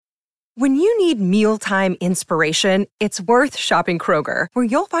When you need mealtime inspiration, it's worth shopping Kroger, where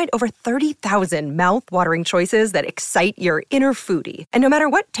you'll find over 30,000 mouth-watering choices that excite your inner foodie. And no matter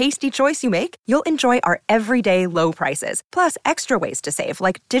what tasty choice you make, you'll enjoy our everyday low prices, plus extra ways to save,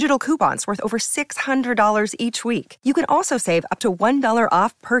 like digital coupons worth over $600 each week. You can also save up to $1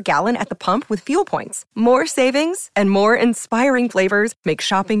 off per gallon at the pump with fuel points. More savings and more inspiring flavors make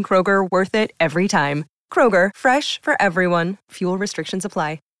shopping Kroger worth it every time. Kroger, fresh for everyone. Fuel restrictions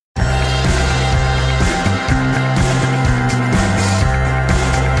apply.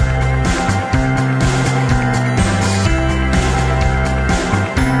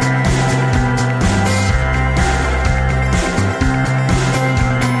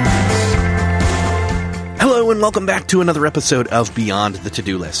 Hello and welcome back to another episode of Beyond the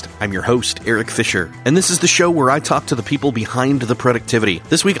To-Do List. I'm your host, Eric Fisher, and this is the show where I talk to the people behind the productivity.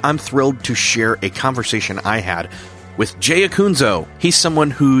 This week, I'm thrilled to share a conversation I had with Jay Acunzo. He's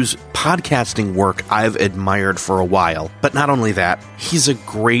someone whose podcasting work I've admired for a while. But not only that, he's a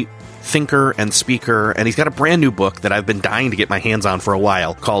great thinker and speaker, and he's got a brand new book that I've been dying to get my hands on for a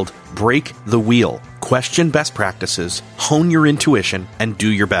while called Break the Wheel. Question best practices, hone your intuition, and do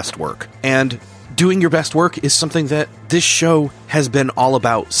your best work. And doing your best work is something that this show has been all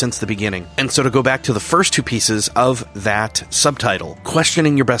about since the beginning. And so to go back to the first two pieces of that subtitle,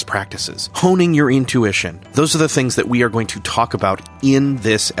 questioning your best practices, honing your intuition, those are the things that we are going to talk about in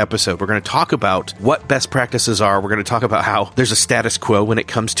this episode. We're going to talk about what best practices are. We're going to talk about how there's a status quo when it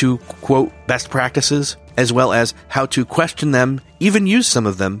comes to, quote, best practices, as well as how to question them, even use some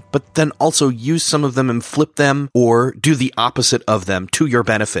of them, but then also use some of them and flip them or do the opposite of them to your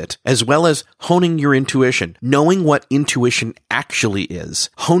benefit, as well as honing your intuition, knowing what intuition actually is,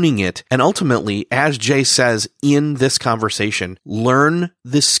 honing it, and ultimately, as Jay says in this conversation, learn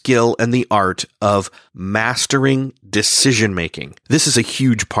the skill and the art of mastering decision-making. This is a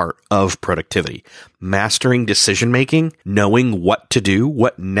huge part of productivity. Mastering decision-making, knowing what to do,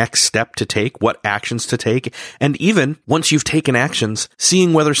 what next step to take, what actions to take, and even once you've taken actions,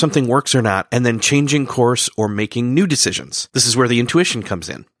 seeing whether something works or not, and then changing course or making new decisions. This is where the intuition comes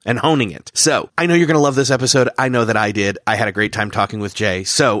in and honing it. So I know you're going to love this episode. I know that I did. I had a great time talking with Jay.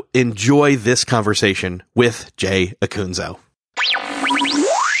 So enjoy this conversation with Jay Acunzo.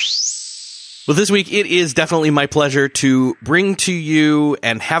 Well, this week, it is definitely my pleasure to bring to you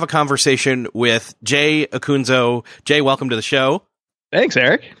and have a conversation with Jay Acunzo. Jay, welcome to the show. Thanks,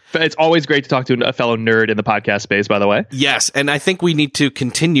 Eric. It's always great to talk to a fellow nerd in the podcast space, by the way. Yes, and I think we need to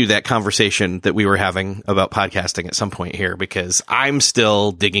continue that conversation that we were having about podcasting at some point here, because I'm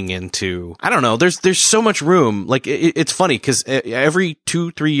still digging into, I don't know, there's so much room. Like, it's funny, because every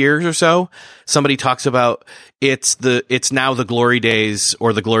 2-3 years or so, somebody talks about it's now the glory days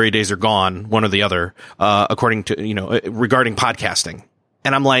or the glory days are gone, one or the other, according to, regarding podcasting.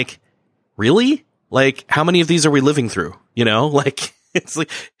 And I'm like, really? Like, how many of these are we living through?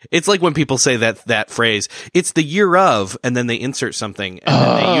 It's like when people say that phrase, it's the year of, and then they insert something and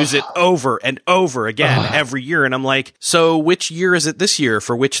then they use it over and over again every year. And I'm like, so which year is it this year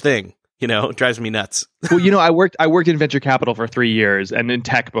for which thing? It drives me nuts. Well, I worked in venture capital for 3 years and in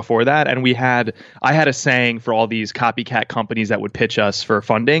tech before that. And I had a saying for all these copycat companies that would pitch us for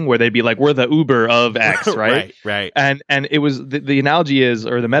funding where they'd be like, we're the Uber of X, right? Right. And it was the analogy is,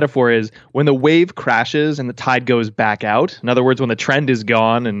 or the metaphor is, when the wave crashes and the tide goes back out. In other words, when the trend is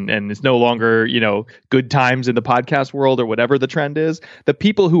gone and it's no longer, good times in the podcast world or whatever the trend is, the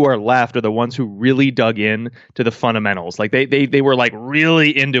people who are left are the ones who really dug in to the fundamentals. Like they were like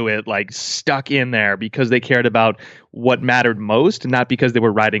really into it, like stuck in there because they cared about what mattered most, not because they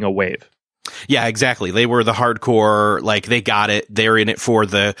were riding a wave. Yeah, exactly. They were the hardcore, like they got it. They're in it for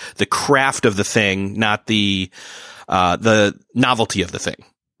the craft of the thing, not the novelty of the thing.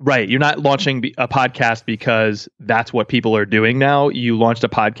 Right. You're not launching a podcast because that's what people are doing now. You launched a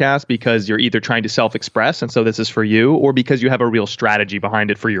podcast because you're either trying to self-express, and so this is for you, or because you have a real strategy behind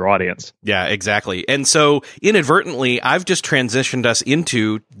it for your audience. Yeah, exactly. And so inadvertently, I've just transitioned us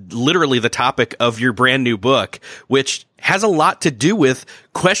into literally the topic of your brand new book, which has a lot to do with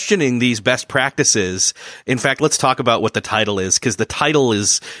questioning these best practices. In fact, let's talk about what the title is, because the title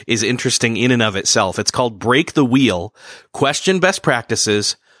is interesting in and of itself. It's called Break the Wheel, Question Best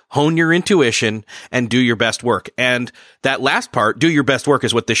Practices, Hone Your Intuition, and Do Your Best Work. And that last part, do your best work,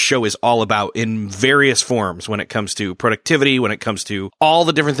 is what this show is all about in various forms when it comes to productivity, when it comes to all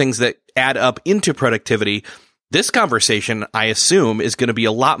the different things that add up into productivity. This conversation, I assume, is going to be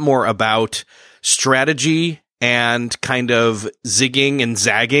a lot more about strategy and kind of zigging and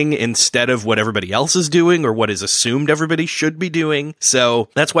zagging instead of what everybody else is doing or what is assumed everybody should be doing. So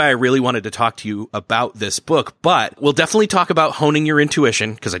that's why I really wanted to talk to you about this book. But we'll definitely talk about honing your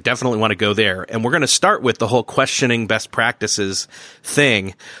intuition, because I definitely want to go there. And we're going to start with the whole questioning best practices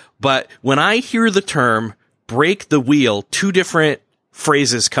thing. But when I hear the term break the wheel, two different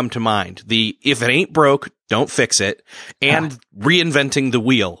phrases come to mind. The if it ain't broke, don't fix it, and reinventing the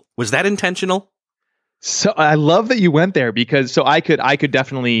wheel. Was that intentional? So I love that you went there, because I could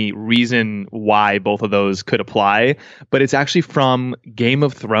definitely reason why both of those could apply, but it's actually from Game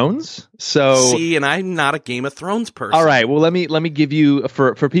of Thrones. So see, and I'm not a Game of Thrones person. All right, well let me give you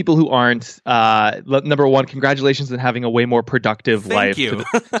for people who aren't number one, congratulations on having a way more productive life. To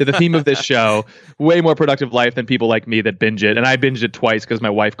the theme of this show, way more productive life than people like me that binge it, and I binged it twice because my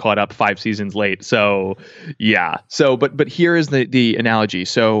wife caught up 5 seasons late. So yeah, but here is the analogy.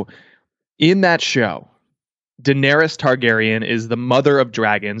 So in that show, Daenerys Targaryen is the mother of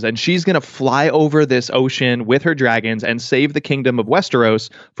dragons, and she's going to fly over this ocean with her dragons and save the kingdom of Westeros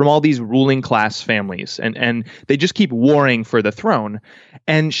from all these ruling class families. And they just keep warring for the throne.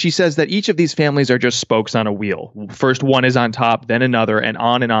 And she says that each of these families are just spokes on a wheel. First one is on top, then another, and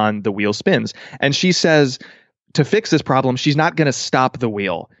on the wheel spins. And she says, to fix this problem, she's not going to stop the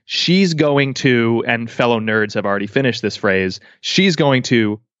wheel. She's going to, and fellow nerds have already finished this phrase, she's going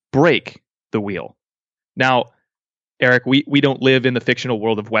to break the wheel. Now, Eric, we don't live in the fictional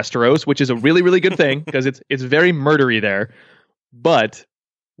world of Westeros, which is a really, really good thing because it's very murdery there. But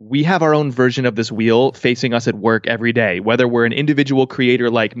we have our own version of this wheel facing us at work every day, whether we're an individual creator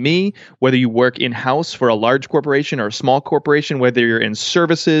like me, whether you work in-house for a large corporation or a small corporation, whether you're in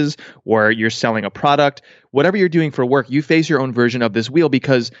services or you're selling a product, whatever you're doing for work, you face your own version of this wheel,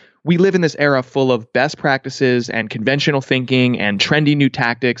 because we live in this era full of best practices and conventional thinking and trendy new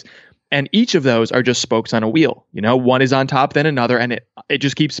tactics. And each of those are just spokes on a wheel. You know, one is on top, then another, and it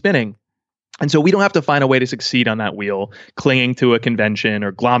just keeps spinning. And so we don't have to find a way to succeed on that wheel, clinging to a convention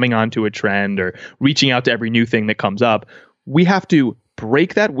or glomming onto a trend or reaching out to every new thing that comes up. We have to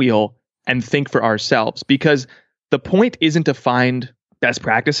break that wheel and think for ourselves, because the point isn't to find best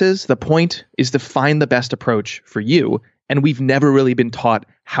practices. The point is to find the best approach for you. And we've never really been taught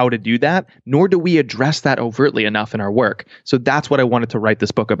how to do that, nor do we address that overtly enough in our work. So that's what I wanted to write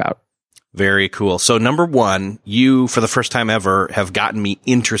this book about. Very cool. So number one, you, for the first time ever, have gotten me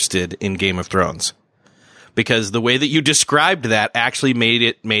interested in Game of Thrones, because the way that you described that actually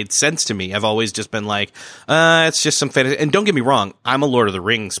made sense to me. I've always just been like, it's just some fantasy. And don't get me wrong, I'm a Lord of the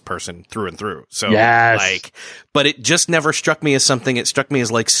Rings person through and through. So yes. But it just never struck me as something. It struck me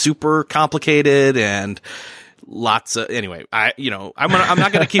as like super complicated and lots of, anyway, I'm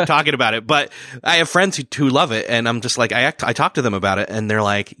not going to keep talking about it, but I have friends who love it, and I'm just like, I talk to them about it, and they're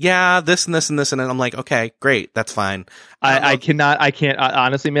like, yeah, this and this and this, and I'm like, okay, great, that's fine. I can't,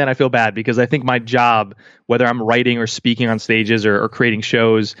 honestly, man, I feel bad, because I think my job, whether I'm writing or speaking on stages or creating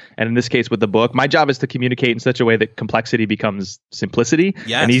shows, and in this case with the book, my job is to communicate in such a way that complexity becomes simplicity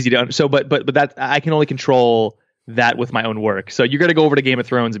and easy to, so, but that I can only control that with my own work. So you're going to go over to Game of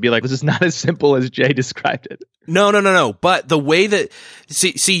Thrones and be like, this is not as simple as Jay described it. No. But the way that,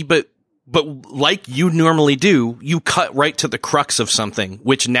 but like you normally do, you cut right to the crux of something,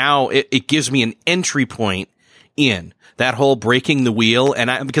 which now it gives me an entry point in that whole breaking the wheel.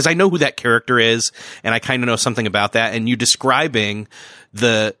 And because I know who that character is, and I kind of know something about that, and you describing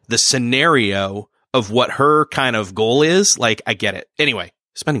the scenario of what her kind of goal is, like, I get it. Anyway.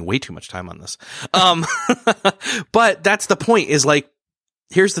 Spending way too much time on this. But that's the point, is like,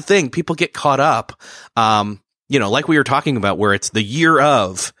 here's the thing. People get caught up, like we were talking about, where it's the year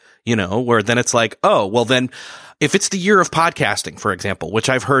of, where then it's like, oh, well then if it's the year of podcasting, for example, which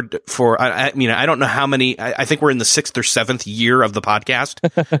I've heard for, I don't know how many, I think we're in the 6th or 7th year of the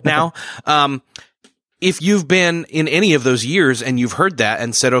podcast now. If you've been in any of those years and you've heard that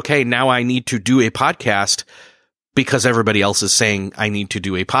and said, okay, now I need to do a podcast, because everybody else is saying I need to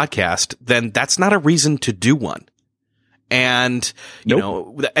do a podcast, then that's not a reason to do one. And,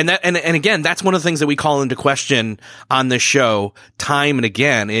 and again, that's one of the things that we call into question on this show time and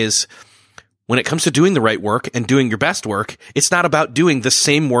again, is when it comes to doing the right work and doing your best work, it's not about doing the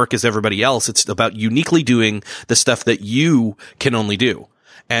same work as everybody else. It's about uniquely doing the stuff that you can only do.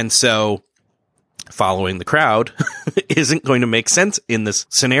 And so following the crowd isn't going to make sense in this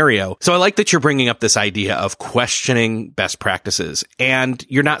scenario. So I like that you're bringing up this idea of questioning best practices. And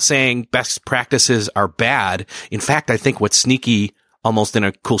you're not saying best practices are bad. In fact, I think what's sneaky, almost in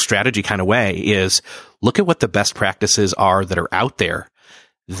a cool strategy kind of way, is look at what the best practices are that are out there.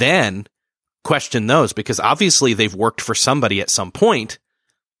 Then question those, because obviously they've worked for somebody at some point,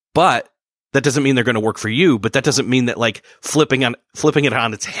 but That doesn't mean they're going to work for you, but that doesn't mean that like flipping it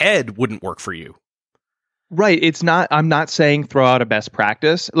on its head wouldn't work for you. Right. I'm not saying throw out a best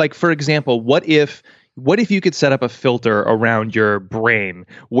practice. Like, for example, what if you could set up a filter around your brain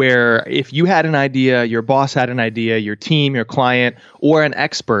where if you had an idea, your boss had an idea, your team, your client, or an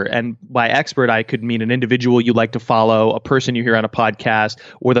expert, and by expert, I could mean an individual you like to follow, a person you hear on a podcast,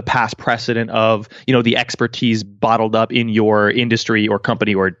 or the past precedent of, the expertise bottled up in your industry or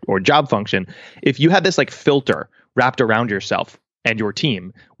company or job function. If you had this like filter wrapped around yourself and your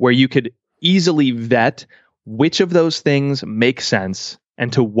team where you could easily vet which of those things make sense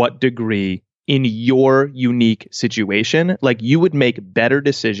and to what degree in your unique situation, like you would make better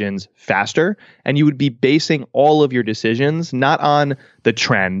decisions faster, and you would be basing all of your decisions not on the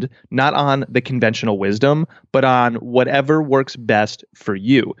trend, not on the conventional wisdom, but on whatever works best for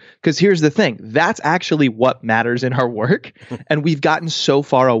you. Because here's the thing, that's actually what matters in our work. And we've gotten so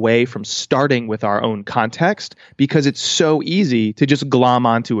far away from starting with our own context because it's so easy to just glom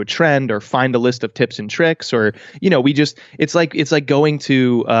onto a trend or find a list of tips and tricks, or, it's like going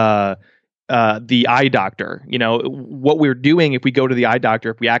to, the eye doctor. What we're doing if we go to the eye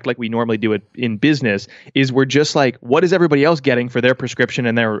doctor, if we act like we normally do it in business, is we're just like, what is everybody else getting for their prescription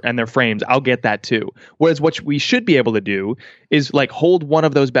and their frames? I'll get that too. Whereas what we should be able to do is like hold one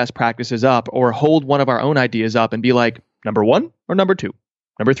of those best practices up or hold one of our own ideas up and be like, number 1 or number 2,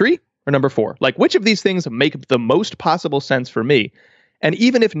 number 3 or number 4, like which of these things make the most possible sense for me? And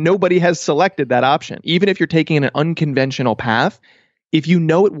even if nobody has selected that option, even if you're taking an unconventional path, if you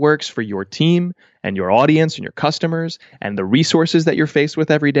know it works for your team and your audience and your customers and the resources that you're faced with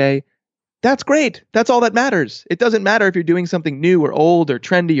every day, that's great. That's all that matters. It doesn't matter if you're doing something new or old or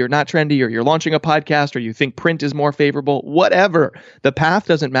trendy or not trendy, or you're launching a podcast or you think print is more favorable, whatever. The path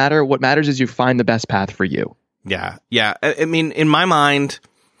doesn't matter. What matters is you find the best path for you. Yeah. Yeah. I mean, in my mind,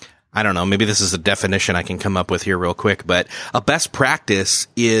 I don't know, maybe this is a definition I can come up with here real quick, but a best practice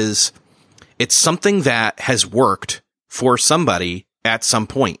it's something that has worked for somebody at some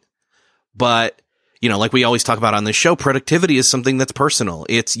point. But, like we always talk about on this show, productivity is something that's personal.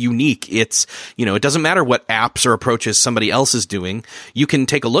 It's unique. It's, it doesn't matter what apps or approaches somebody else is doing. You can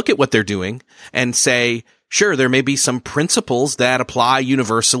take a look at what they're doing and say, sure, there may be some principles that apply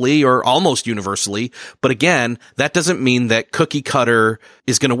universally or almost universally. But again, that doesn't mean that cookie cutter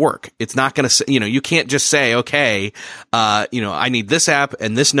is going to work. It's not going to, you can't just say, okay, I need this app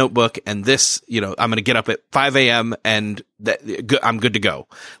and this notebook and this, I'm going to get up at 5 a.m. and I'm good to go.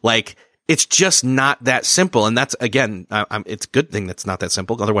 Like, it's just not that simple. And that's, again, it's a good thing that's not that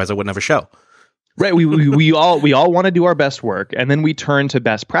simple. Otherwise, I wouldn't have a show. Right. We all want to do our best work, and then we turn to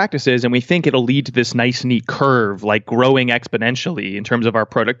best practices and we think it'll lead to this nice, neat curve, like growing exponentially in terms of our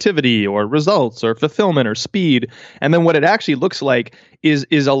productivity or results or fulfillment or speed. And then what it actually looks like is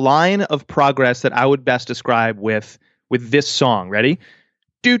a line of progress that I would best describe with this song. Ready?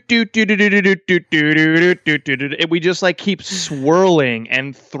 And we just like keep swirling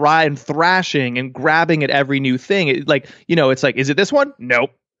and thrashing and grabbing at every new thing. It's like, is it this one?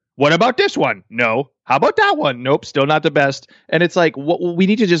 Nope. What about this one? No. How about that one? Nope, still not the best. And it's like, we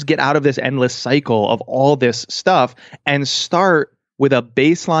need to just get out of this endless cycle of all this stuff and start with a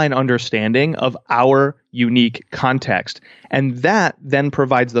baseline understanding of our unique context. And that then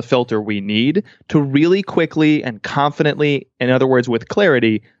provides the filter we need to really quickly and confidently, in other words, with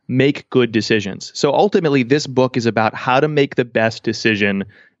clarity, make good decisions. So ultimately, this book is about how to make the best decision,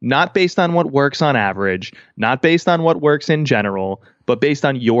 not based on what works on average, not based on what works in general, but based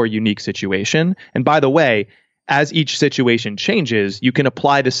on your unique situation. And by the way, as each situation changes, you can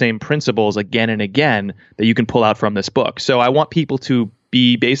apply the same principles again and again that you can pull out from this book. So I want people to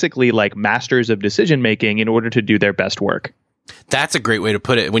be basically like masters of decision making in order to do their best work. That's a great way to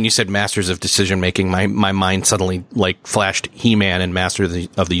put it. When you said masters of decision making, my mind suddenly like flashed He-Man and Master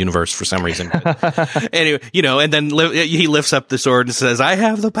of the Universe for some reason. But anyway, and then he lifts up the sword and says, "I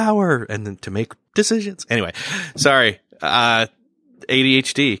have the power," and then to make decisions. Anyway, sorry,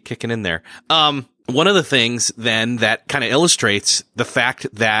 ADHD kicking in there. One of the things then that kind of illustrates the fact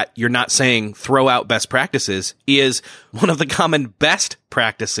that you're not saying throw out best practices is one of the common best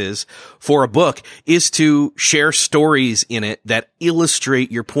practices for a book is to share stories in it that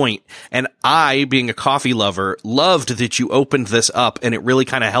illustrate your point. And I, being a coffee lover, loved that you opened this up, and it really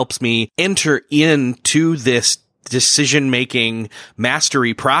kind of helps me enter into this decision-making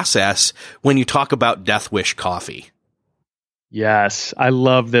mastery process when you talk about Death Wish coffee. Yes, I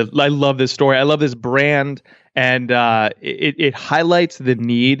love this story. I love this brand, and it highlights the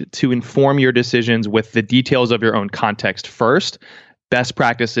need to inform your decisions with the details of your own context first, best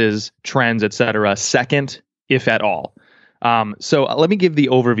practices, trends, etc. second, if at all. So let me give the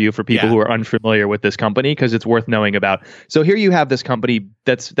overview for people who are unfamiliar with this company, because it's worth knowing about. So here you have this company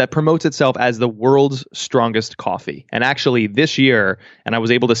that promotes itself as the world's strongest coffee. And actually this year, and I was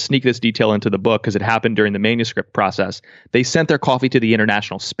able to sneak this detail into the book because it happened during the manuscript process, they sent their coffee to the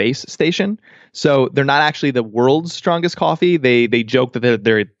International Space Station. So they're not actually the world's strongest coffee. They joke that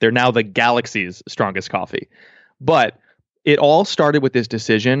they're now the galaxy's strongest coffee. But it all started with this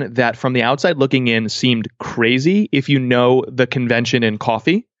decision that from the outside looking in seemed crazy if you know the convention in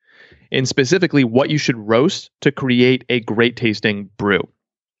coffee, and specifically what you should roast to create a great tasting brew.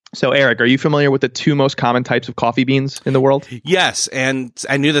 So Eric, are you familiar with the two most common types of coffee beans in the world? Yes, and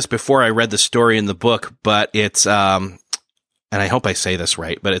I knew this before I read the story in the book, but it's, and I hope I say this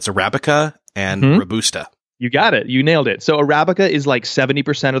right, but it's Arabica and Robusta. You got it. You nailed it. So Arabica is like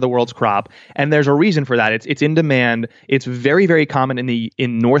 70% of the world's crop, and there's a reason for that. It's in demand. It's very, very common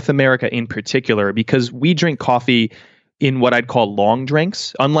in North America in particular, because we drink coffee in what I'd call long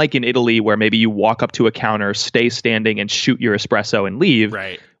drinks, unlike in Italy where maybe you walk up to a counter, stay standing, and shoot your espresso and leave.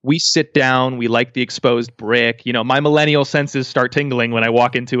 Right. We sit down, we like the exposed brick. You know, my millennial senses start tingling when I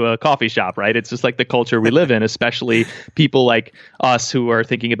walk into a coffee shop, right? It's just like the culture we live in, especially people like us who are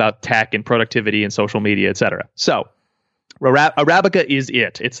thinking about tech and productivity and social media, et cetera. So Arabica is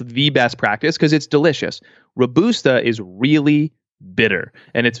it. It's the best practice because it's delicious. Robusta is really bitter,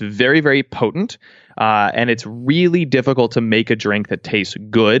 and it's very, very potent. And it's really difficult to make a drink that tastes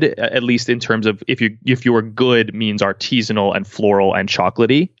good, at least in terms of if your good means artisanal and floral and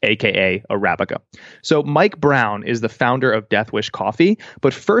chocolatey, aka Arabica. So Mike Brown is the founder of Death Wish Coffee,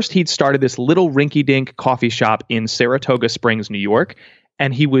 but first he'd started this little rinky-dink coffee shop in Saratoga Springs, New York,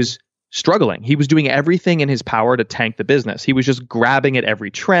 and he was struggling. He was doing everything in his power to tank the business. He was just grabbing at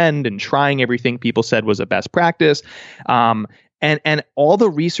every trend and trying everything people said was a best practice. And all the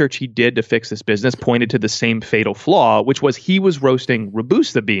research he did to fix this business pointed to the same fatal flaw, which was he was roasting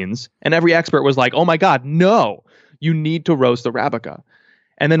Robusta beans. And every expert was like, oh my God, no, you need to roast Arabica.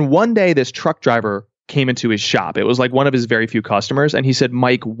 And then one day this truck driver came into his shop. It was like one of his very few customers. And he said,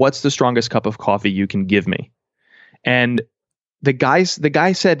 Mike, what's the strongest cup of coffee you can give me? And the guy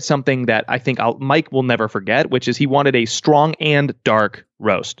said something that I think Mike will never forget, which is he wanted a strong and dark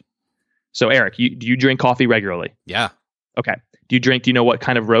roast. So Eric, do you drink coffee regularly? Yeah. Okay. Do you know what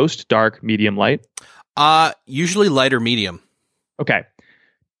kind of roast? Dark, medium, light? Usually light or medium. Okay.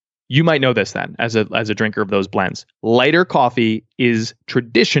 You might know this then as a drinker of those blends. Lighter coffee is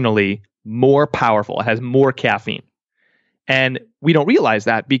traditionally more powerful. It has more caffeine. And we don't realize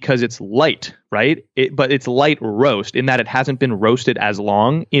that because it's light, right? But it's light roast in that it hasn't been roasted as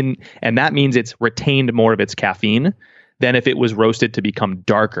long and that means it's retained more of its caffeine than if it was roasted to become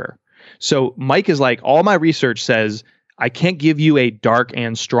darker. So Mike is like, all my research says I can't give you a dark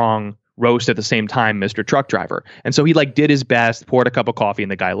and strong roast at the same time, Mr. Truck Driver. And so he did his best, poured a cup of coffee,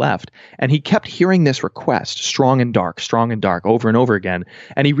 and the guy left. And he kept hearing this request, strong and dark, over and over again.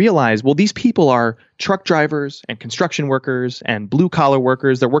 And he realized, well, these people are truck drivers and construction workers and blue collar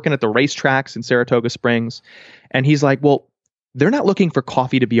workers. They're working at the racetracks in Saratoga Springs. And he's like, well, they're not looking for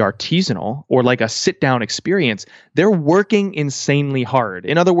coffee to be artisanal or like a sit down experience. They're working insanely hard.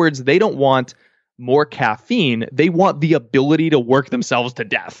 In other words, they don't want more caffeine, they want the ability to work themselves to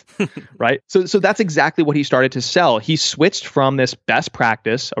death, right? So that's exactly what he started to sell. He switched from this best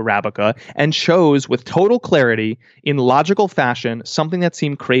practice, Arabica, and chose with total clarity, in logical fashion, something that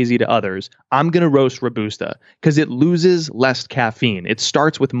seemed crazy to others. I'm going to roast Robusta because it loses less caffeine. It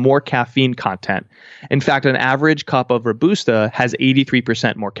starts with more caffeine content. In fact, an average cup of Robusta has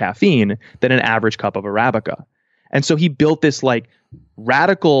 83% more caffeine than an average cup of Arabica. And so he built this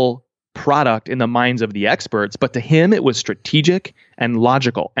radical product in the minds of the experts, but to him it was strategic and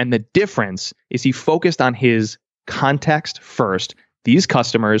logical. And the difference is he focused on his context first, these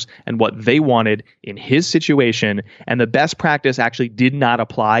customers and what they wanted in his situation. And the best practice actually did not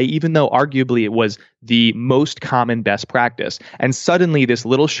apply, even though arguably it was the most common best practice. And suddenly this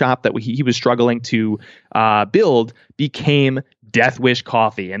little shop that he was struggling to build became Death Wish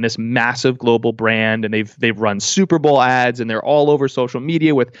Coffee and this massive global brand. And they've run Super Bowl ads and they're all over social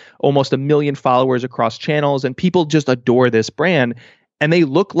media with almost 1 million followers across channels. And people just adore this brand and they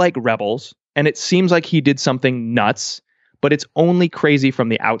look like rebels. And it seems like he did something nuts, but it's only crazy from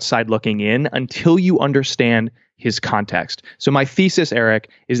the outside looking in until you understand his context. So my thesis, Eric,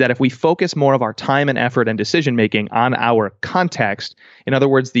 is that if we focus more of our time and effort and decision making on our context, in other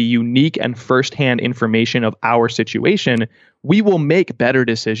words, the unique and firsthand information of our situation, we will make better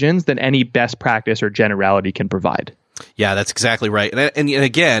decisions than any best practice or generality can provide. Yeah, that's exactly right. And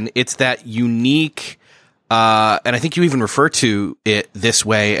again, it's that unique and I think you even refer to it this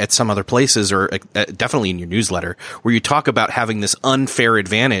way at some other places, or definitely in your newsletter, where you talk about having this unfair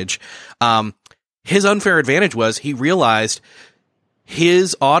advantage. His unfair advantage was he realized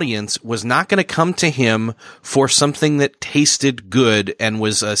his audience was not going to come to him for something that tasted good and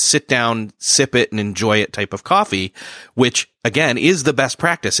was a sit down, sip it and enjoy it type of coffee, which again is the best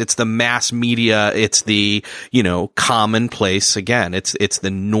practice. It's the mass media. It's the, commonplace. Again, it's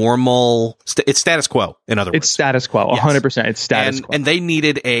the normal, it's status quo. In other words, it's status quo. 100%. It's status quo. And they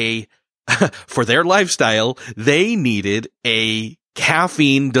needed for their lifestyle, they needed a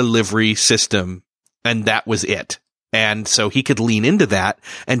caffeine delivery system, and that was it. And so he could lean into that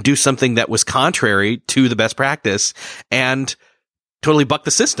and do something that was contrary to the best practice and totally buck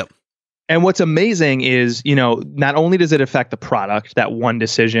the system. And what's amazing is, not only does it affect the product, that one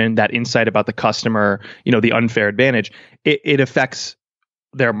decision, that insight about the customer, the unfair advantage, it affects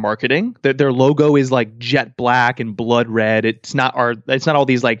their marketing. Their logo is like jet black and blood red. It's not all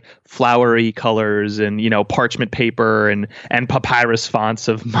these like flowery colors and, parchment paper and papyrus fonts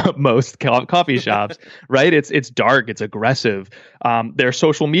of most coffee shops, right? It's dark, it's aggressive. Their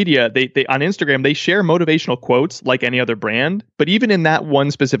social media, they on Instagram, they share motivational quotes like any other brand, but even in that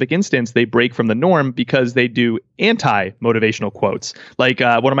one specific instance, they break from the norm because they do anti-motivational quotes. Like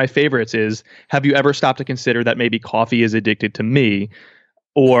one of my favorites is, have you ever stopped to consider that maybe coffee is addicted to me?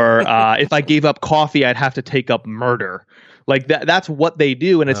 Or if I gave up coffee, I'd have to take up murder. Like that's what they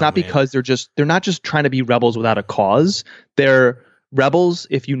do. And it's not because they're not just trying to be rebels without a cause. They're rebels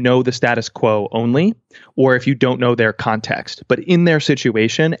if you know the status quo only, or if you don't know their context. But in their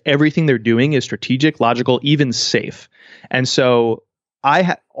situation, everything they're doing is strategic, logical, even safe. And so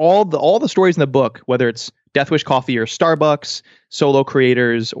all the stories in the book, whether it's Death Wish Coffee or Starbucks, solo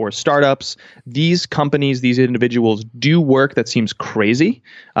creators or startups, these companies, these individuals do work that seems crazy.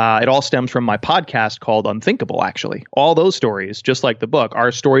 It all stems from my podcast called Unthinkable, actually. All those stories, just like the book,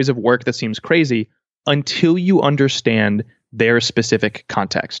 are stories of work that seems crazy until you understand their specific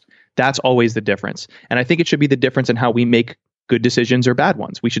context. That's always the difference. And I think it should be the difference in how we make good decisions or bad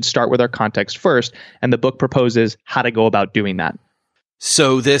ones. We should start with our context first, and the book proposes how to go about doing that.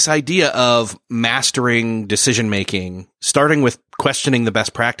 So this idea of mastering decision-making, starting with questioning the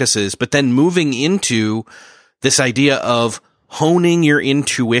best practices, but then moving into this idea of honing your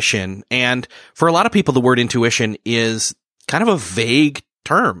intuition. And for a lot of people, the word intuition is kind of a vague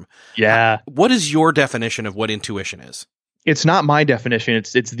term. Yeah. What is your definition of what intuition is? It's not my definition.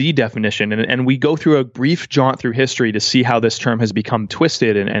 It's the definition. And we go through a brief jaunt through history to see how this term has become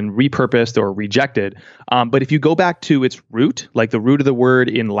twisted and repurposed or rejected. But if you go back to its root, like the root of the word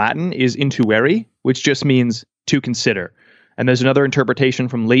in Latin is intuere, which just means to consider. And there's another interpretation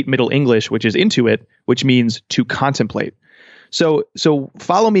from late Middle English, which is intuit, which means to contemplate. So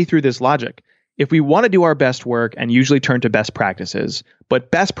follow me through this logic. If we want to do our best work and usually turn to best practices,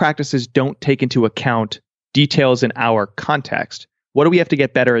 but best practices don't take into account details in our context, what do we have to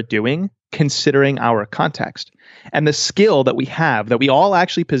get better at doing? Considering our context. And the skill that we have, that we all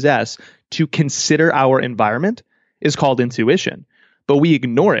actually possess to consider our environment is called intuition, but we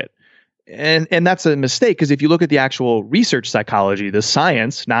ignore it. And that's a mistake, because if you look at the actual research psychology, the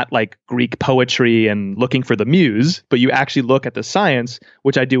science, not like Greek poetry and looking for the muse, but you actually look at the science,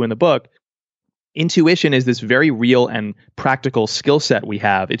 which I do in the book, intuition is this very real and practical skill set we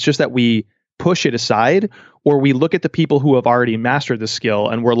have. It's just that we push it aside, or we look at the people who have already mastered the skill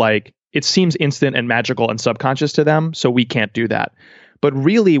and we're like, it seems instant and magical and subconscious to them, so we can't do that. But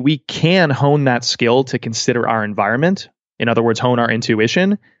really, we can hone that skill to consider our environment. In other words, hone our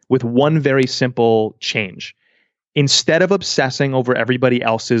intuition with one very simple change. Instead of obsessing over everybody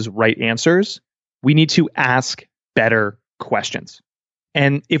else's right answers, we need to ask better questions.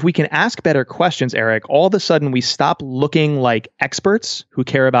 And if we can ask better questions, Eric, all of a sudden we stop looking like experts who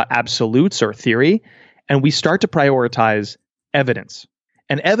care about absolutes or theory, and we start to prioritize evidence.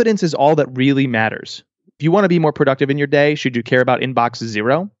 And evidence is all that really matters. If you want to be more productive in your day, should you care about inbox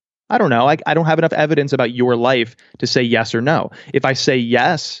 0? I don't know. I don't have enough evidence about your life to say yes or no. If I say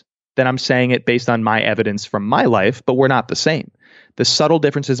yes, then I'm saying it based on my evidence from my life, but we're not the same. The subtle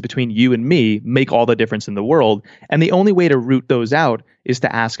differences between you and me make all the difference in the world. And the only way to root those out is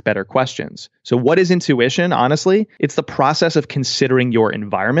to ask better questions. So what is intuition? Honestly, it's the process of considering your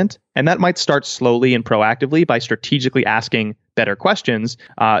environment. And that might start slowly and proactively by strategically asking better questions,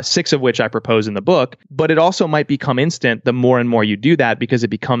 6 of which I propose in the book. But it also might become instant the more and more you do that, because it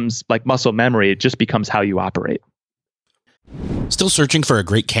becomes like muscle memory. It just becomes how you operate. Still searching for a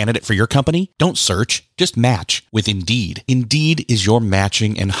great candidate for your company? Don't search, just match with Indeed. Indeed is your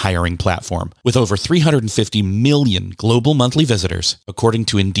matching and hiring platform with over 350 million global monthly visitors, according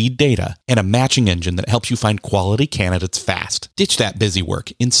to Indeed data, and a matching engine that helps you find quality candidates fast. Ditch that busy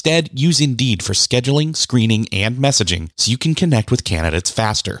work. Instead, use Indeed for scheduling, screening, and messaging so you can connect with candidates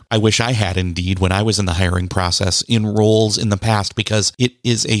faster. I wish I had Indeed when I was in the hiring process in roles in the past because it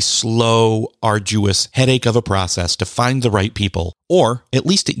is a slow, arduous headache of a process to find the right people. Or, at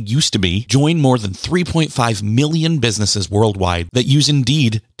least it used to be. Join more than 3.5 million businesses worldwide that use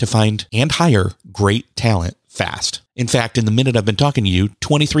Indeed to find and hire great talent fast. In fact, in the minute I've been talking to you,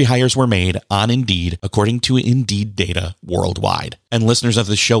 23 hires were made on Indeed, according to Indeed data worldwide. And listeners of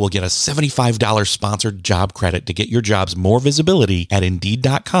this show will get a $75 sponsored job credit to get your jobs more visibility at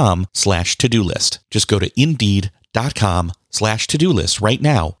Indeed.com/to-do list. Just go to Indeed.com/to-do list right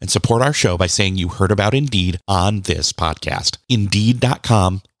now and support our show by saying you heard about Indeed on this podcast.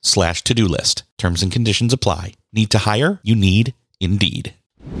 Indeed.com/to-do list. Terms and conditions apply. Need to hire? You need Indeed.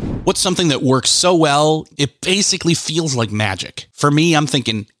 What's something that works so well, it basically feels like magic? For me, I'm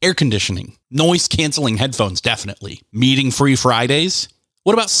thinking air conditioning, noise canceling headphones, definitely. Meeting-free Fridays?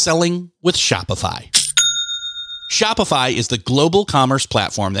 What about selling with Shopify? Shopify is the global commerce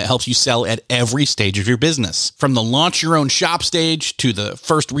platform that helps you sell at every stage of your business. From the launch your own shop stage to the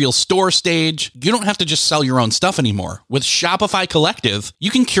first real store stage, you don't have to just sell your own stuff anymore. With Shopify Collective,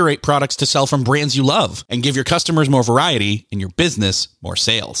 you can curate products to sell from brands you love and give your customers more variety and your business more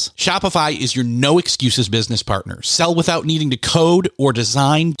sales. Shopify is your no excuses business partner. Sell without needing to code or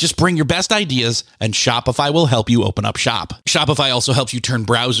design. Just bring your best ideas and Shopify will help you open up shop. Shopify also helps you turn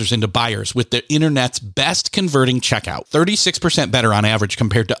browsers into buyers with the internet's best converting checkout, 36% better on average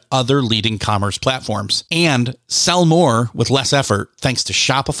compared to other leading commerce platforms, and sell more with less effort thanks to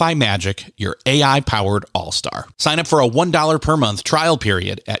Shopify Magic, your AI-powered all-star. Sign up for a $1 per month trial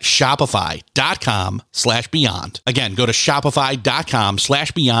period at shopify.com/beyond. Again, go to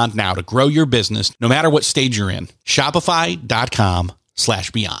shopify.com/beyond now to grow your business no matter what stage you're in.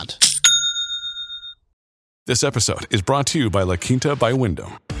 Shopify.com/beyond. This episode is brought to you by La Quinta by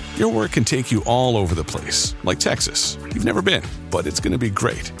Wyndham. Your work can take you all over the place, like Texas. You've never been, but it's going to be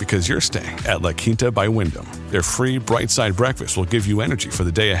great because you're staying at La Quinta by Wyndham. Their free Bright Side breakfast will give you energy for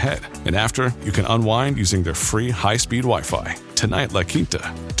the day ahead. And after, you can unwind using their free high-speed Wi-Fi. Tonight, La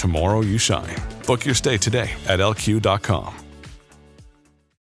Quinta. Tomorrow, you shine. Book your stay today at lq.com.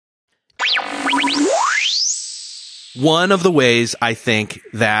 One of the ways I think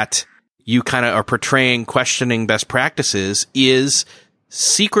that you kind of are portraying questioning best practices is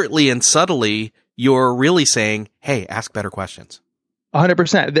secretly and subtly, you're really saying, hey, ask better questions.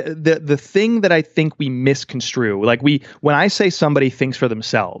 100%. The thing that I think we misconstrue, like when I say somebody thinks for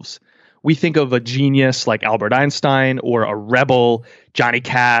themselves, we think of a genius like Albert Einstein or a rebel, Johnny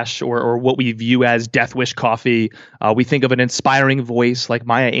Cash, or what we view as Death Wish Coffee. We think of an inspiring voice like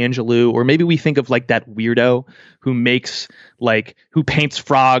Maya Angelou, or maybe we think of like that weirdo who paints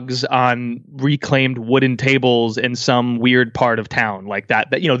frogs on reclaimed wooden tables in some weird part of town, like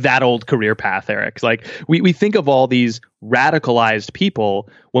that old career path, Eric. Like we think of all these radicalized people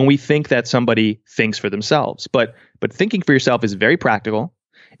when we think that somebody thinks for themselves. But thinking for yourself is very practical.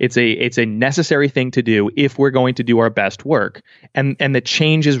 It's a necessary thing to do if we're going to do our best work. And the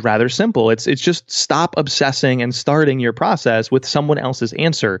change is rather simple. It's just stop obsessing and starting your process with someone else's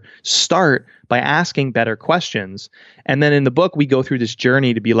answer. Start by asking better questions. And then in the book, we go through this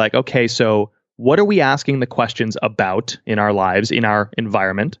journey to be like, okay, so what are we asking the questions about in our lives, in our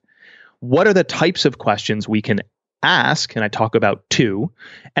environment? What are the types of questions we can ask? And I talk about 2.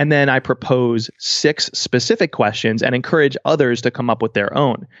 And then I propose 6 specific questions and encourage others to come up with their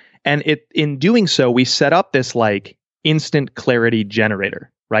own. And in doing so, we set up this like instant clarity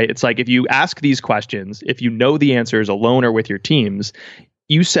generator, right? It's like if you ask these questions, if you know the answers alone or with your teams,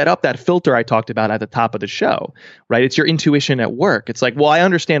 you set up that filter I talked about at the top of the show, right? It's your intuition at work. It's like, well, I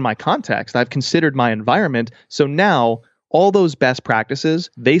understand my context. I've considered my environment. So now all those best practices,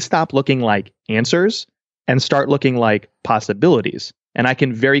 they stop looking like answers and start looking like possibilities. And I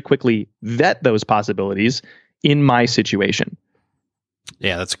can very quickly vet those possibilities in my situation.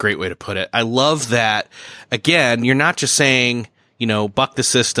 Yeah, that's a great way to put it. I love that. Again, you're not just saying, buck the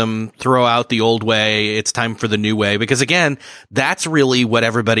system, throw out the old way, it's time for the new way. Because again, that's really what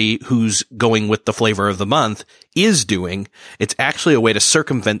everybody who's going with the flavor of the month is doing. It's actually a way to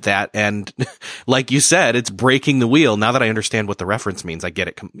circumvent that. And like you said, it's breaking the wheel. Now that I understand what the reference means, I get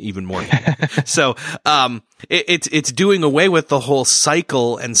it even more. So, it's doing away with the whole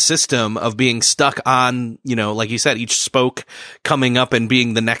cycle and system of being stuck on, like you said, each spoke coming up and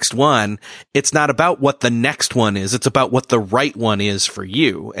being the next one. It's not about what the next one is. It's about what the right one is for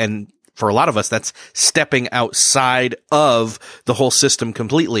you. And for a lot of us, that's stepping outside of the whole system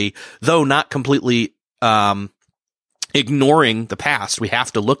completely, though not completely, ignoring the past. We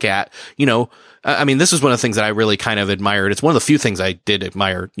have to look at, this is one of the things that I really kind of admired. It's one of the few things I did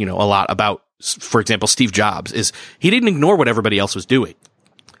admire, a lot about, for example, Steve Jobs, is he didn't ignore what everybody else was doing,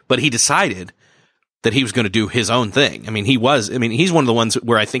 but he decided that he was going to do his own thing. He's one of the ones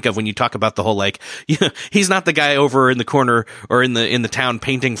where I think of when you talk about the whole, he's not the guy over in the corner or in the town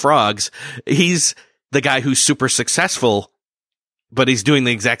painting frogs. He's the guy who's super successful, but he's doing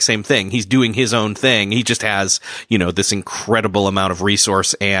the exact same thing. He's doing his own thing. He just has, this incredible amount of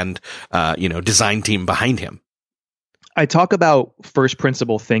resource and, design team behind him. I talk about first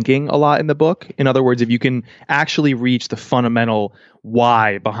principle thinking a lot in the book. In other words, if you can actually reach the fundamental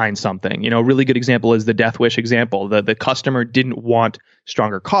why behind something, a really good example is the Death Wish example. The customer didn't want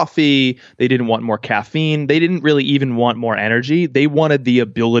stronger coffee. They didn't want more caffeine. They didn't really even want more energy. They wanted the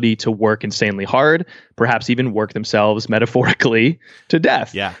ability to work insanely hard, perhaps even work themselves metaphorically to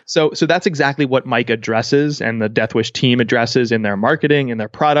death. Yeah. So that's exactly what Mike addresses and the Death Wish team addresses in their marketing, in their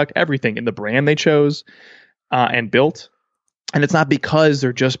product, everything, in the brand they chose and built. And it's not because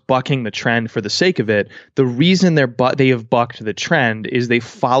they're just bucking the trend for the sake of it. The reason they have bucked the trend is they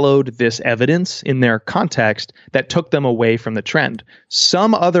followed this evidence in their context that took them away from the trend.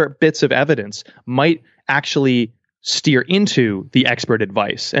 Some other bits of evidence might actually steer into the expert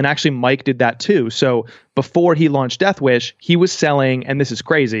advice. And actually, Mike did that too. So before he launched Death Wish, he was selling, and this is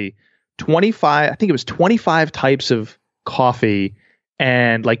crazy, 25 types of coffee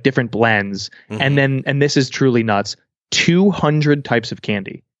and like different blends. Mm-hmm. And this is truly nuts, 200 types of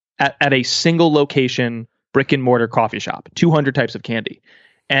candy at a single location, brick and mortar coffee shop, 200 types of candy.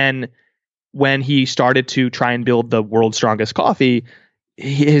 And when he started to try and build the world's strongest coffee,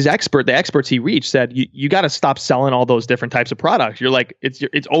 the experts he reached said, you got to stop selling all those different types of products. You're like,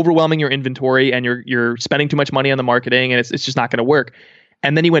 it's overwhelming your inventory and you're spending too much money on the marketing and it's just not going to work.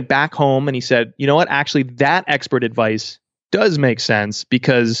 And then he went back home and he said, you know what, actually that expert advice does make sense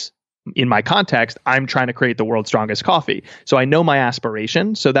because in my context, I'm trying to create the world's strongest coffee. So I know my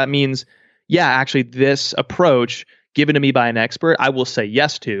aspiration. So that means, yeah, actually this approach given to me by an expert, I will say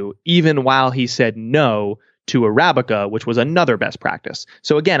yes to, even while he said no to Arabica, which was another best practice.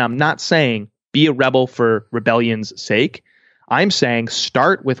 So again, I'm not saying be a rebel for rebellion's sake. I'm saying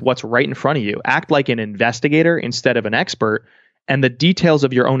start with what's right in front of you. Act like an investigator instead of an expert. And the details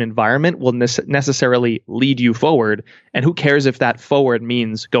of your own environment will necessarily lead you forward. And who cares if that forward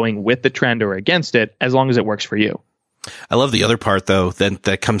means going with the trend or against it, as long as it works for you. I love the other part, though,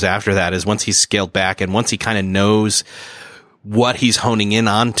 that comes after that is once he's scaled back and once he kind of knows what he's honing in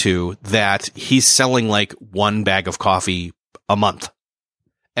onto, that he's selling like one bag of coffee a month.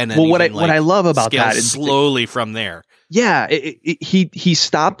 And then what I love about that is slowly from there. Yeah, he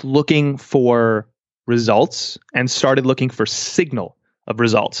stopped looking for results and started looking for signal of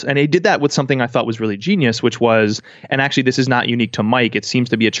results. And he did that with something I thought was really genius, which was, and actually this is not unique to Mike, it seems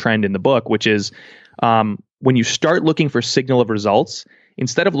to be a trend in the book, which is when you start looking for signal of results,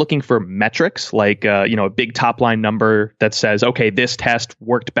 instead of looking for metrics like a big top line number that says, okay, this test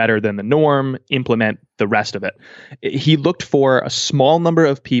worked better than the norm, implement the rest of it. He looked for a small number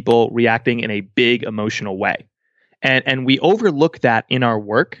of people reacting in a big emotional way. And we overlook that in our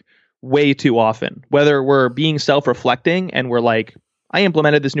work way too often, whether we're being self-reflecting and we're like, I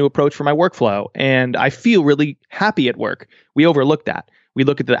implemented this new approach for my workflow and I feel really happy at work. We overlook that. We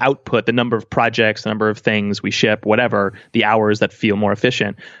look at the output, the number of projects, the number of things we ship, whatever, the hours that feel more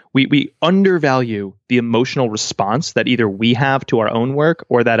efficient. We undervalue the emotional response that either we have to our own work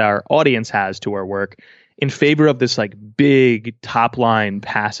or that our audience has to our work in favor of this like big top line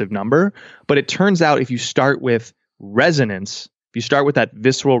passive number. But it turns out if you start with resonance, if you start with that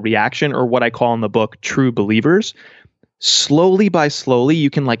visceral reaction, or what I call in the book, true believers, slowly by slowly, you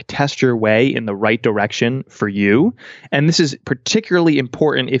can like test your way in the right direction for you. And this is particularly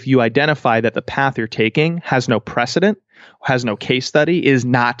important if you identify that the path you're taking has no precedent, has no case study, is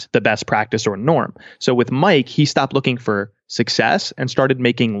not the best practice or norm. So with Mike, he stopped looking for success and started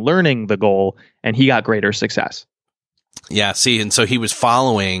making learning the goal, and he got greater success. Yeah, see, and so he was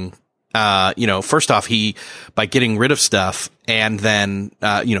following first off, by getting rid of stuff and then,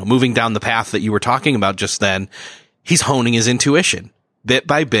 moving down the path that you were talking about just then, he's honing his intuition bit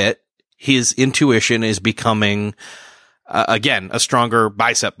by bit. his intuition is becoming, again, a stronger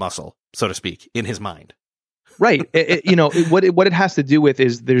bicep muscle, so to speak, in his mind. Right. What it has to do with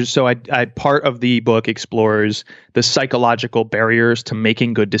is I part of the book explores the psychological barriers to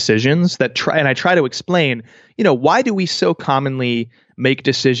making good decisions and I try to explain, why do we so commonly make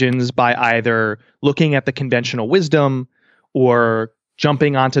decisions by either looking at the conventional wisdom or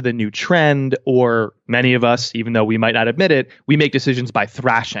jumping onto the new trend, or many of us, even though we might not admit it, we make decisions by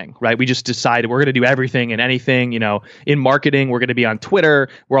thrashing, right? We just decide we're going to do everything and anything, in marketing, we're going to be on Twitter.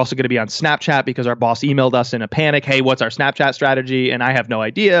 We're also going to be on Snapchat because our boss emailed us in a panic. Hey, what's our Snapchat strategy? And I have no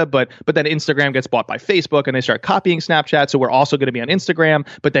idea, but then Instagram gets bought by Facebook and they start copying Snapchat. So we're also going to be on Instagram,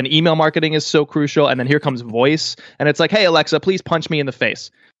 but then email marketing is so crucial. And then here comes voice. And it's like, hey, Alexa, please punch me in the face.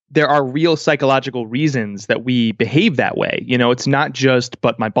 There are real psychological reasons that we behave that way. It's not just,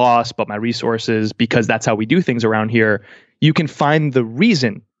 but my boss, but my resources, because that's how we do things around here. You can find the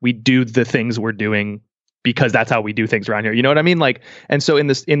reason we do the things we're doing because that's how we do things around here. You know what I mean? And so in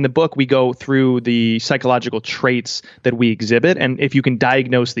the book, we go through the psychological traits that we exhibit. And if you can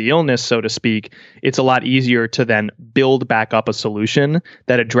diagnose the illness, so to speak, it's a lot easier to then build back up a solution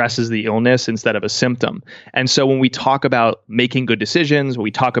that addresses the illness instead of a symptom. And so when we talk about making good decisions, when we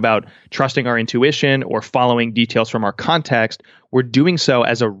talk about trusting our intuition or following details from our context, we're doing so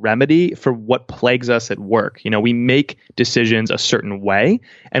as a remedy for what plagues us at work. We make decisions a certain way,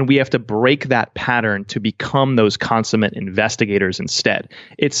 and we have to break that pattern to become those consummate investigators instead.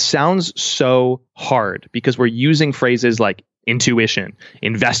 It sounds so hard because we're using phrases like intuition,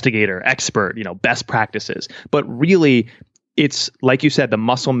 investigator, expert, best practices. But really, it's like you said, the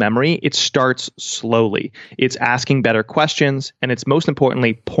muscle memory, it starts slowly. It's asking better questions, and it's most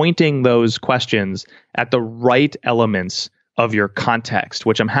importantly, pointing those questions at the right elements of your context,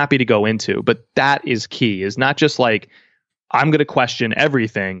 which I'm happy to go into. But that is key, is not just like, I'm going to question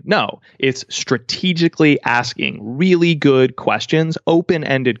everything. No, it's strategically asking really good questions,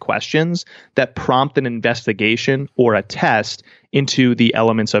 open-ended questions that prompt an investigation or a test into the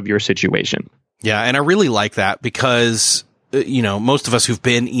elements of your situation. Yeah, and I really like that because, most of us who've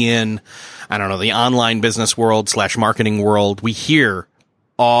been in, the online business world / marketing world, we hear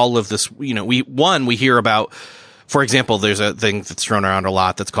all of this, we hear about, for example, there's a thing that's thrown around a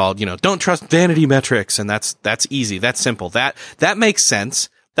lot that's called, don't trust vanity metrics. And that's easy. That's simple. That makes sense.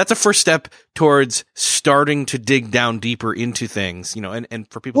 That's a first step towards starting to dig down deeper into things, and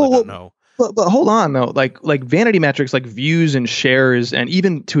for people that don't know. But hold on though, like vanity metrics, like views and shares, and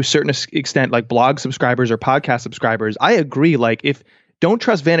even to a certain extent, like blog subscribers or podcast subscribers, I agree. Like don't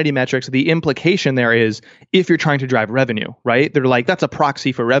trust vanity metrics. The implication there is if you're trying to drive revenue, right? They're like, that's a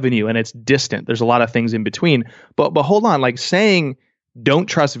proxy for revenue and it's distant. There's a lot of things in between. But hold on, like saying don't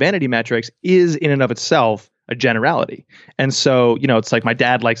trust vanity metrics is in and of itself a generality. And so, it's like my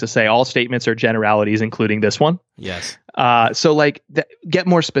dad likes to say all statements are generalities, including this one. Yes. So get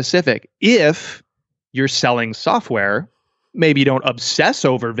more specific. If you're selling software, maybe you don't obsess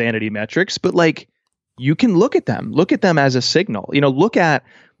over vanity metrics, but you can look at them as a signal. Look at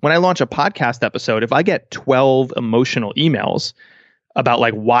when I launch a podcast episode, if I get 12 emotional emails about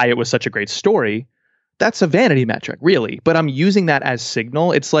why it was such a great story, that's a vanity metric, really. But I'm using that as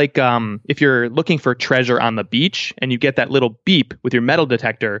signal. It's like if you're looking for treasure on the beach and you get that little beep with your metal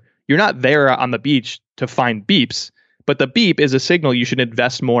detector, you're not there on the beach to find beeps, but the beep is a signal you should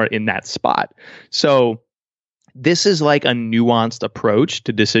invest more in that spot. So this is like a nuanced approach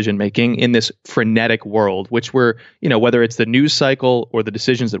to decision making in this frenetic world, which we're, whether it's the news cycle or the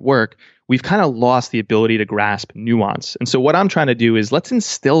decisions at work, we've kind of lost the ability to grasp nuance. And so what I'm trying to do is let's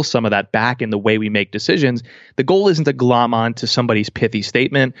instill some of that back in the way we make decisions. The goal isn't to glom on to somebody's pithy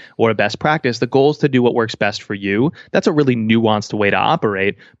statement or a best practice. The goal is to do what works best for you. That's a really nuanced way to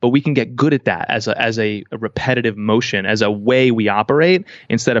operate, but we can get good at that as a repetitive motion, as a way we operate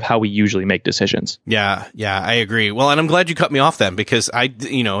instead of how we usually make decisions. Yeah, I agree. Well, and I'm glad you cut me off then because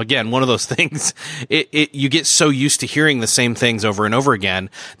again, one of those things, you get so used to hearing the same things over and over again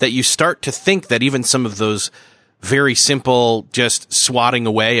that you start to think that even some of those very simple, just swatting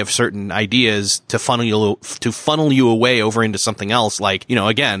away of certain ideas to funnel you away over into something else.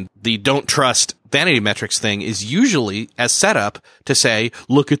 Again, the don't trust vanity metrics thing is usually as set up to say,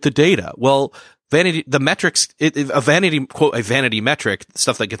 look at the data. Well, the metrics, a vanity metric,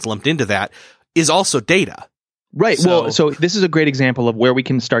 stuff that gets lumped into that is also data. Right. So this is a great example of where we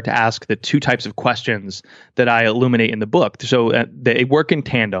can start to ask the two types of questions that I illuminate in the book. So they work in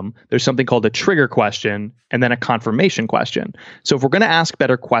tandem. There's something called a trigger question and then a confirmation question. So if we're going to ask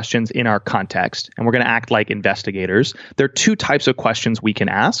better questions in our context and we're going to act like investigators, there are two types of questions we can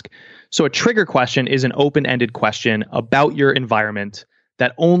ask. So a trigger question is an open-ended question about your environment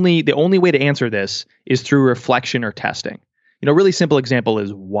that the only way to answer this is through reflection or testing. A really simple example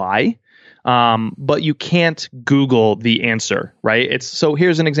is why, but you can't Google the answer, right? So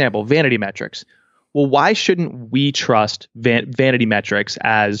here's an example, vanity metrics. Well, why shouldn't we trust vanity metrics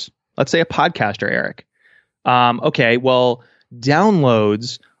as, let's say, a podcaster, Eric? Okay, well,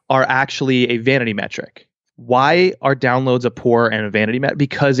 downloads are actually a vanity metric. Why are downloads a poor and a vanity metric?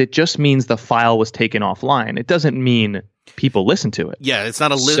 Because it just means the file was taken offline. It doesn't mean people listen to it. Yeah, it's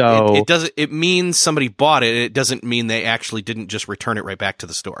not it means somebody bought it. It doesn't mean they actually didn't just return it right back to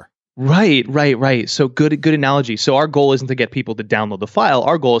the store. Right. So good analogy. So our goal isn't to get people to download the file.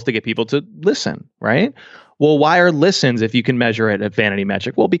 Our goal is to get people to listen, right? Well, why are listens if you can measure it at vanity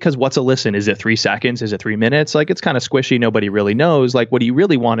metric? Well, because what's a listen? Is it 3 seconds? Is it 3 minutes? Like, it's kind of squishy. Nobody really knows. Like, what you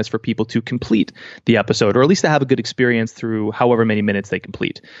really want is for people to complete the episode, or at least to have a good experience through however many minutes they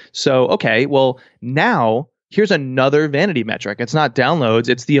complete. So, okay, well, now here's another vanity metric. It's not downloads.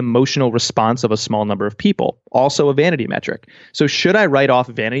 It's the emotional response of a small number of people. Also a vanity metric. So should I write off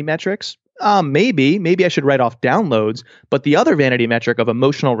vanity metrics? Maybe I should write off downloads. But the other vanity metric of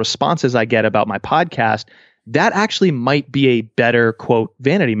emotional responses I get about my podcast, that actually might be a better, quote,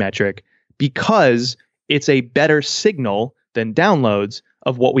 vanity metric, because it's a better signal than downloads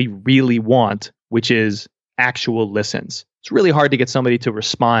of what we really want, which is actual listens. It's really hard to get somebody to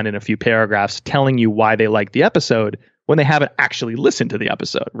respond in a few paragraphs telling you why they like the episode when they haven't actually listened to the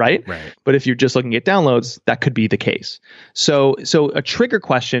episode, right? Right. But if you're just looking at downloads, that could be the case. So a trigger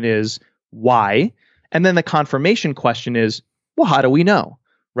question is why? And then the confirmation question is, well, how do we know?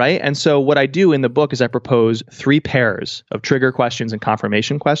 Right? And so what I do in the book is I propose 3 pairs of trigger questions and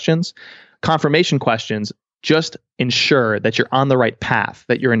confirmation questions. Confirmation questions just ensure that you're on the right path,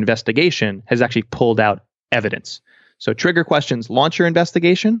 that your investigation has actually pulled out evidence. So trigger questions launch your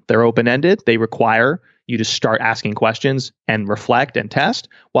investigation. They're open-ended. They require you to start asking questions and reflect and test,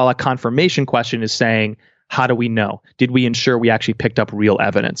 while a confirmation question is saying, how do we know? Did we ensure we actually picked up real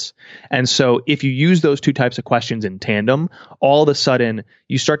evidence? And so if you use those 2 types of questions in tandem, all of a sudden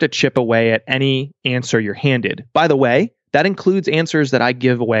you start to chip away at any answer you're handed. By the way, that includes answers that I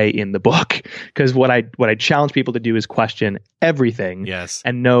give away in the book, because what I challenge people to do is question everything. Yes.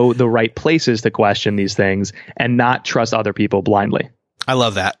 And know the right places to question these things and not trust other people blindly. I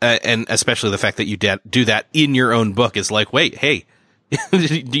love that. And especially the fact that you do that in your own book is like, wait, hey,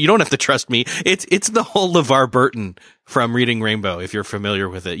 you don't have to trust me. It's the whole LeVar Burton from Reading Rainbow, if you're familiar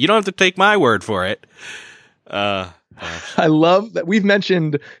with it. You don't have to take my word for it. I love that we've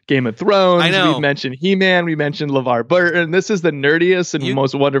mentioned Game of Thrones. I know. We've mentioned He-Man. We mentioned LeVar Burton. This is the nerdiest and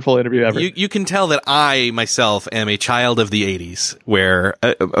most wonderful interview ever. You can tell that I myself am a child of the 80s, where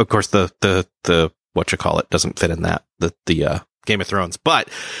of course the whatchamacallit doesn't fit in that, the Game of Thrones. But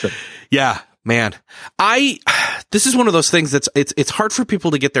sure. Yeah, man, this is one of those things it's hard for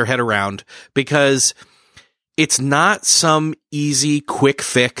people to get their head around, because it's not some easy quick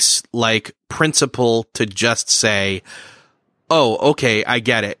fix like principle to just say, oh, okay, I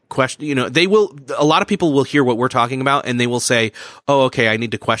get it. Question, a lot of people will hear what we're talking about and they will say, oh, okay, I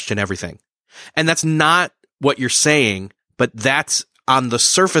need to question everything. And that's not what you're saying, but that's on the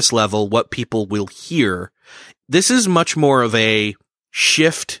surface level what people will hear. This is much more of a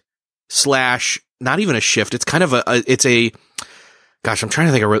shift / not even a shift. It's kind of gosh, I'm trying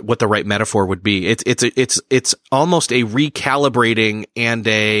to think of what the right metaphor would be. It's almost a recalibrating and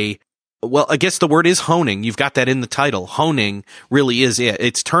I guess the word is honing. You've got that in the title. Honing really is it.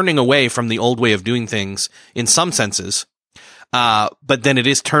 It's turning away from the old way of doing things in some senses. But then it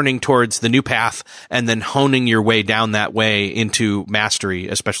is turning towards the new path and then honing your way down that way into mastery,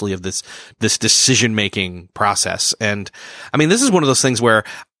 especially of this decision-making process. And I mean, this is one of those things where,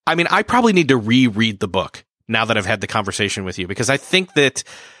 I probably need to reread the book now that I've had the conversation with you, because I think that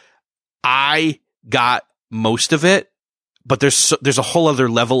I got most of it, but there's a whole other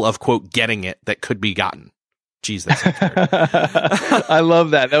level of, quote, getting it that could be gotten. Jeez, that's I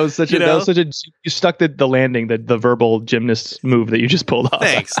love that. That was such you stuck the landing, the verbal gymnast move that you just pulled off.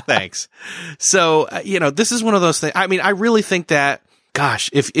 Thanks. So, this is one of those things. I really think that, gosh,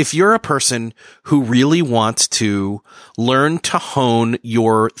 if you're a person who really wants to learn to hone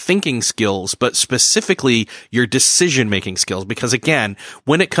your thinking skills, but specifically your decision-making skills, because again,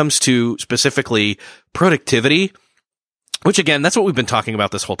 when it comes to specifically productivity, which again, that's what we've been talking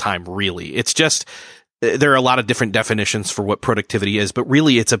about this whole time, really. It's just, there are a lot of different definitions for what productivity is, but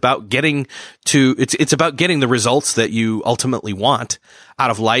really it's about getting the results that you ultimately want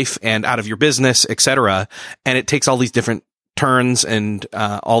out of life and out of your business, etc. And it takes all these different turns and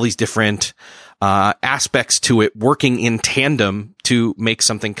all these different aspects to it working in tandem to make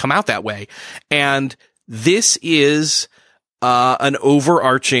something come out that way. And this is an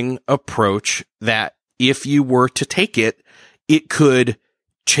overarching approach that if you were to take it, it could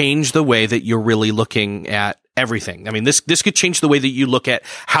change the way that you're really looking at everything. I mean, this could change the way that you look at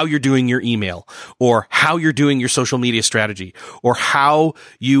how you're doing your email, or how you're doing your social media strategy, or how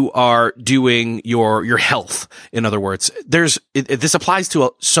you are doing your health. In other words, this applies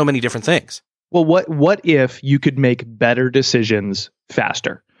to so many different things. Well, what if you could make better decisions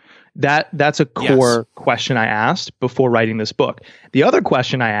faster? That's a core question I asked before writing this book. The other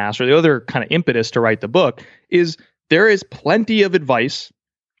question I asked, or the other kind of impetus to write the book, is there is plenty of advice,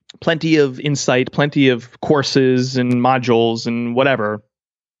 plenty of insight, plenty of courses and modules and whatever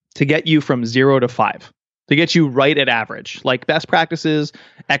to get you from 0 to 5, to get you right at average, like best practices,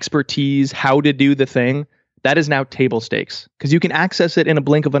 expertise, how to do the thing. That is now table stakes because you can access it in a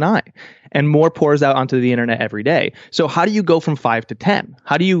blink of an eye, and more pours out onto the internet every day. So how do you go from 5 to 10?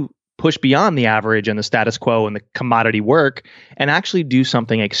 How do you push beyond the average and the status quo and the commodity work and actually do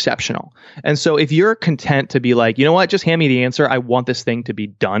something exceptional? And so if you're content to be like, you know what, just hand me the answer, I want this thing to be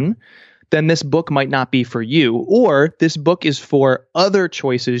done, then this book might not be for you. Or this book is for other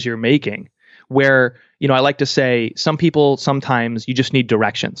choices you're making where, I like to say some people, sometimes you just need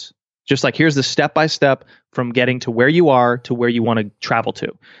directions. Just like, here's the step-by-step from getting to where you are to where you want to travel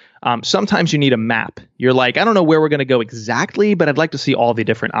to. Sometimes you need a map. You're like, I don't know where we're going to go exactly, but I'd like to see all the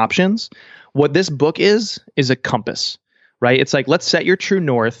different options. What this book is a compass, right? It's like, let's set your true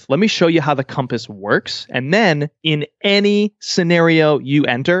north. Let me show you how the compass works. And then in any scenario you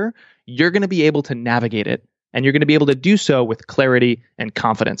enter, you're going to be able to navigate it. And you're going to be able to do so with clarity and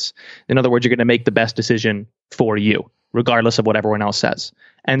confidence. In other words, you're going to make the best decision for you, regardless of what everyone else says.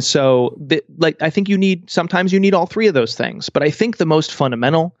 And so, I think sometimes you need all three of those things. But I think the most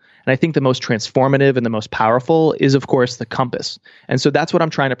fundamental, and I think the most transformative and the most powerful is, of course, the compass. And so that's what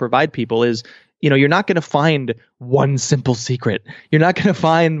I'm trying to provide people is, you're not going to find one simple secret. You're not going to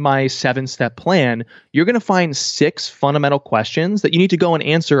find my 7-step plan. You're going to find 6 fundamental questions that you need to go and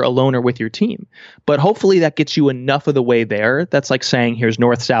answer alone or with your team. But hopefully that gets you enough of the way there. That's like saying here's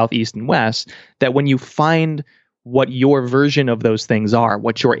north, south, east, and west, that when you find what your version of those things are,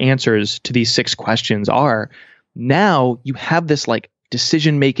 what your answers to these 6 questions are, now you have this like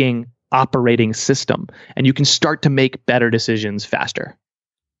decision-making operating system, and you can start to make better decisions faster.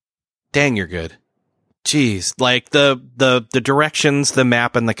 Dang, you're good. Jeez, like the directions, the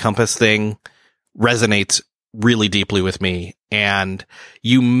map, and the compass thing resonates really deeply with me. And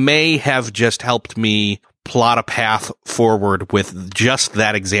you may have just helped me plot a path forward with just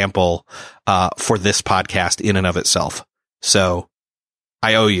that example for this podcast in and of itself. So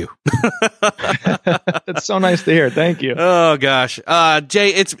I owe you. That's so nice to hear. Thank you. Oh gosh.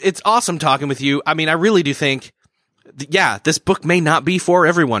 Jay, it's awesome talking with you. I mean, I really do think, this book may not be for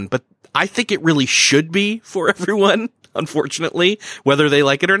everyone, but I think it really should be for everyone, unfortunately, whether they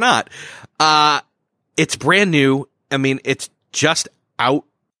like it or not. It's brand new. I mean, it's just out.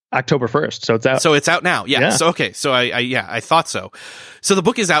 October 1st. So it's out. So it's out now. Yeah. So, okay. So I thought so. So the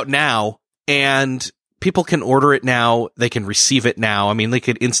book is out now, and people can order it now. They can receive it now. I mean, they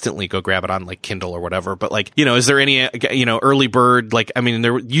could instantly go grab it on like Kindle or whatever, but like, is there any, early bird, like, I mean,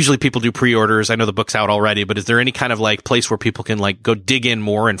 usually people do pre-orders. I know the book's out already, but is there any kind of like place where people can like go dig in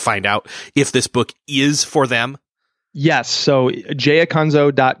more and find out if this book is for them? Yes. So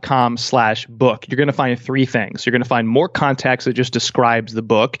jacunzo.com/book, you're going to find 3 things. You're going to find more context that just describes the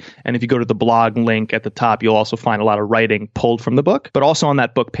book. And if you go to the blog link at the top, you'll also find a lot of writing pulled from the book. But also on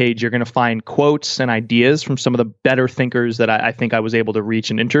that book page, you're going to find quotes and ideas from some of the better thinkers that I think I was able to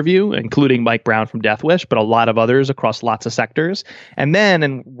reach and interview, including Mike Brown from Death Wish, but a lot of others across lots of sectors. And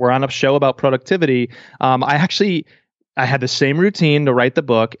we're on a show about productivity. I had the same routine to write the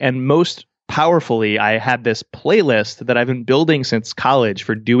book, and most powerfully, I had this playlist that I've been building since college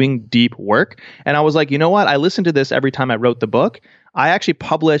for doing deep work. And I was like, you know what? I listened to this every time I wrote the book. I actually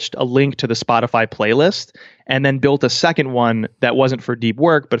published a link to the Spotify playlist and then built a second one that wasn't for deep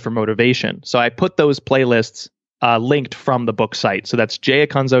work, but for motivation. So I put those playlists linked from the book site. So that's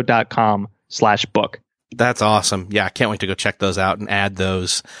jacunzo.com/book. That's awesome. Yeah, I can't wait to go check those out and add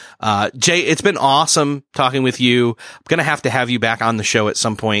those. Jay, it's been awesome talking with you. I'm going to have you back on the show at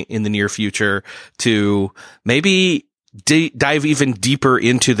some point in the near future to maybe dive even deeper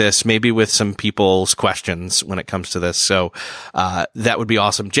into this, maybe with some people's questions when it comes to this. So that would be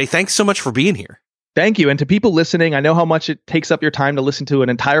awesome. Jay, thanks so much for being here. Thank you. And to people listening, I know how much it takes up your time to listen to an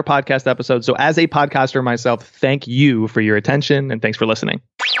entire podcast episode. So as a podcaster myself, thank you for your attention and thanks for listening.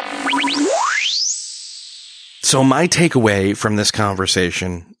 So my takeaway from this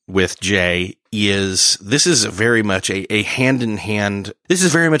conversation with Jay this is very much a hand-in-hand, this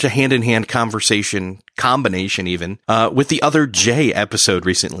is very much a hand-in-hand combination even, with the other Jay episode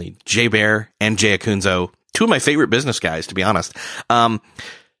recently, Jay Bear and Jay Acunzo, two of my favorite business guys, to be honest.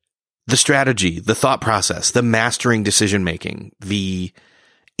 The strategy, the thought process, the mastering decision-making, the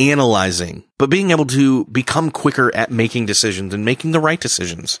analyzing, but being able to become quicker at making decisions and making the right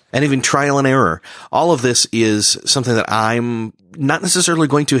decisions, and even trial and error. All of this is something that I'm not necessarily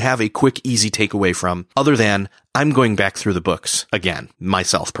going to have a quick, easy takeaway from, other than I'm going back through the books again,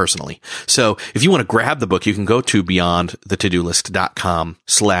 myself personally. So if you want to grab the book, you can go to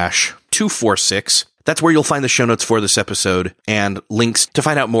beyondthetodolist.com/246. That's where you'll find the show notes for this episode and links to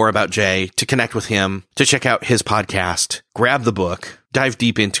find out more about Jay, to connect with him, to check out his podcast, grab the book, dive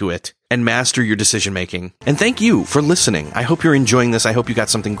deep into it, and master your decision making. And thank you for listening. I hope you're enjoying this. I hope you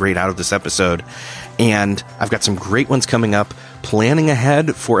got something great out of this episode. And I've got some great ones coming up, planning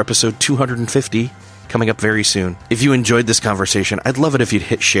ahead for episode 250 coming up very soon. If you enjoyed this conversation, I'd love it if you'd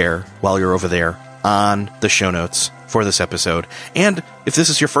hit share while you're over there on the show notes for this episode. And if this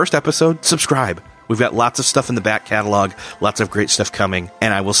is your first episode, subscribe. We've got lots of stuff in the back catalog, lots of great stuff coming,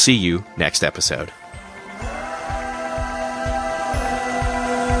 and I will see you next episode.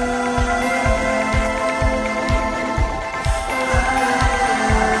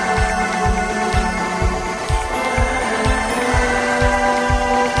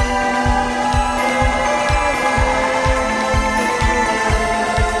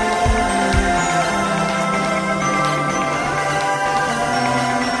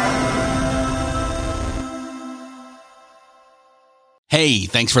 Hey,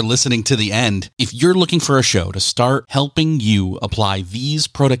 thanks for listening to the end. If you're looking for a show to start helping you apply these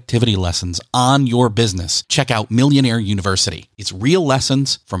productivity lessons on your business, check out Millionaire University. It's real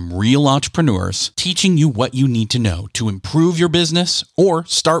lessons from real entrepreneurs teaching you what you need to know to improve your business or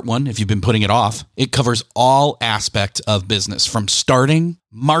start one if you've been putting it off. It covers all aspects of business, from starting,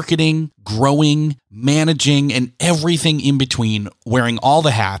 marketing, growing, managing, and everything in between, wearing all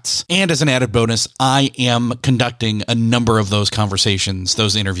the hats. And as an added bonus, I am conducting a number of those conversations,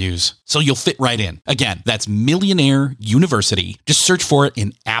 those interviews, so you'll fit right in. Again, that's Millionaire University. Just search for it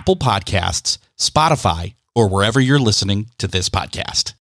in Apple Podcasts, Spotify, or wherever you're listening to this podcast.